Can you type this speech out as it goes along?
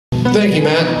Thank you,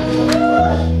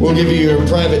 Matt. We'll give you your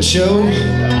private show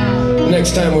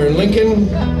next time we're in Lincoln.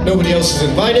 Nobody else is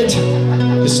invited.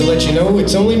 Just to let you know,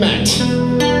 it's only Matt.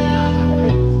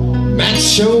 Matt's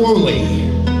show only.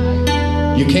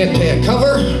 You can't pay a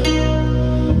cover.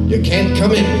 You can't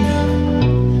come in.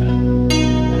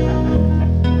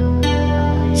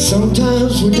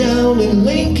 Sometimes we're down in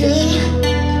Lincoln,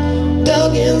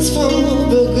 Duggans from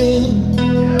Brooklyn.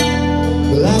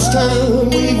 The last time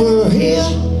we were here,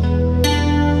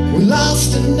 we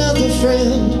lost another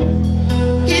friend.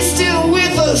 He's still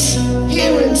with us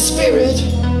here in spirit.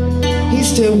 He's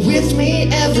still with me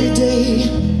every day.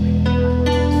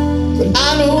 But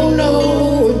I don't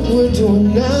know what we're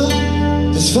doing now,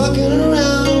 just fucking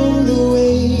around the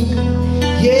way.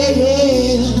 Yeah,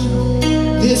 yeah.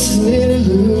 This is an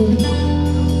interlude.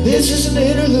 This is an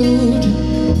interlude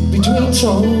between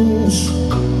songs.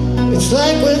 It's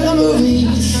like when the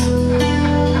movies.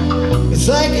 It's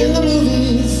like in the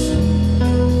movies.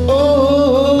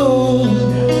 Oh,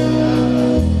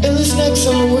 and this next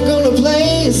song we're gonna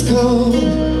play is called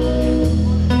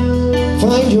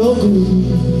Find Your Groove.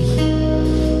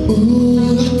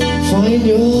 Ooh, find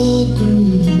your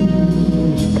groove.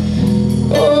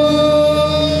 Oh.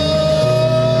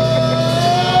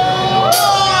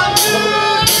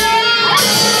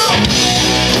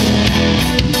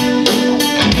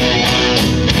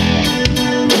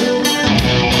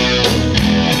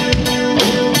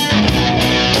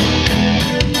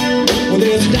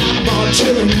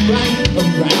 Chilling right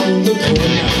around the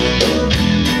corner,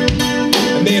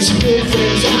 and there's some good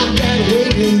friends out there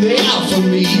waiting there for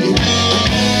me.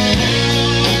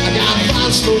 I got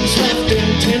 5 smokes left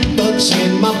and $10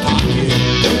 in my pocket.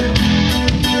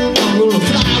 I'm gonna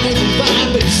fly with the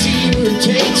vibe and see where it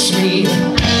takes me.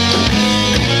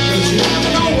 'Cause you never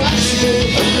know what you're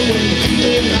gonna find when you're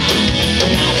feeling high.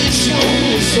 And I is so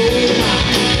am I.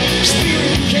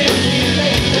 Spirit can't be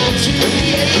laid down to the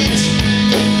edge.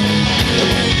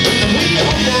 And we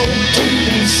don't want to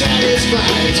be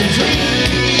satisfied to dream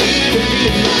to be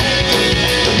alive.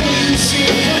 No use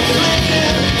in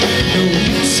complaining, no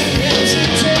use in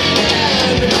hesitating.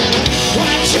 No matter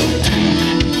what you do,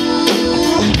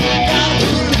 gotta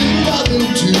put a little love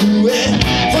into it.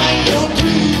 Find your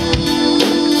groove,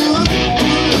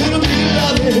 put a little bit of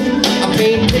love in. I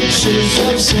paint pictures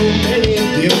of so many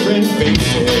different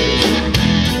faces,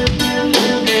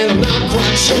 and I'm not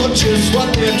quite sure just what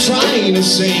they're trying to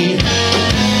say.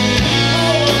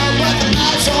 Oh, but the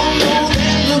eyes all know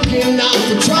they're looking out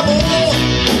for trouble,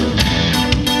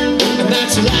 and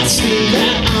that's the last thing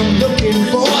that I'm looking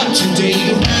for today.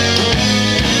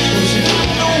 'Cause you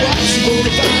never know what you're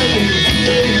gonna find when you're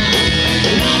feeling high.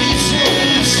 And I need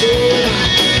so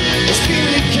high. The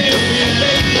spirit can't be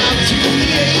laid out to the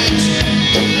age.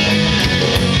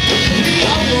 We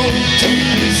all want to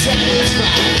be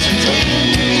satisfied to dream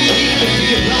to be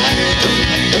alive.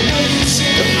 No use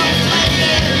in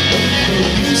complaining, no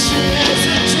use in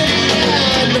hesitating.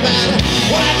 No matter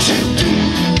what you do,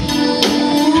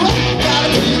 gotta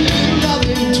put a little love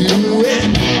into it.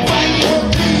 Find your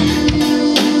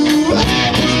groove, put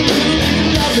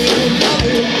a little love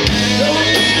in. No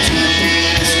need to be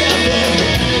discovered.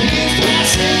 It's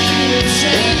passing through the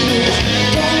change.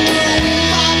 Don't know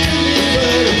if I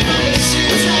delivered the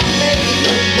promises I made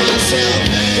myself.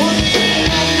 One thing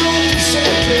I know for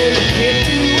certain, I can't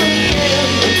do again.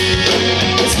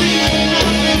 It's leaving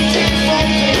nothing for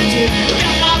granted.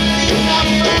 Got my feet up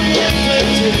from the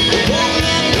planted. Won't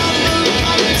let nothing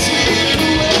come and slip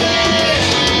away.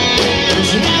 'Cause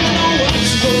you never know what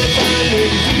you're gonna find when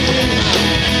you're feeling high.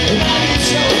 And I need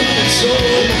so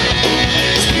high.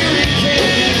 Spirit can't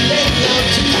be laid down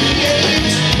to the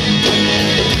edge.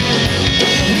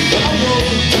 We all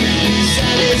want to be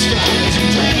satisfied to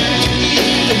dream to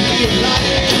eat and be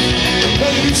alive.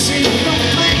 But you see no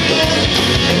complaining,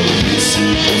 no use in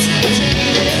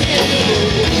hesitating.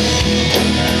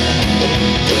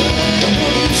 No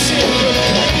use in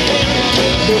complaining,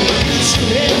 no use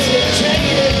in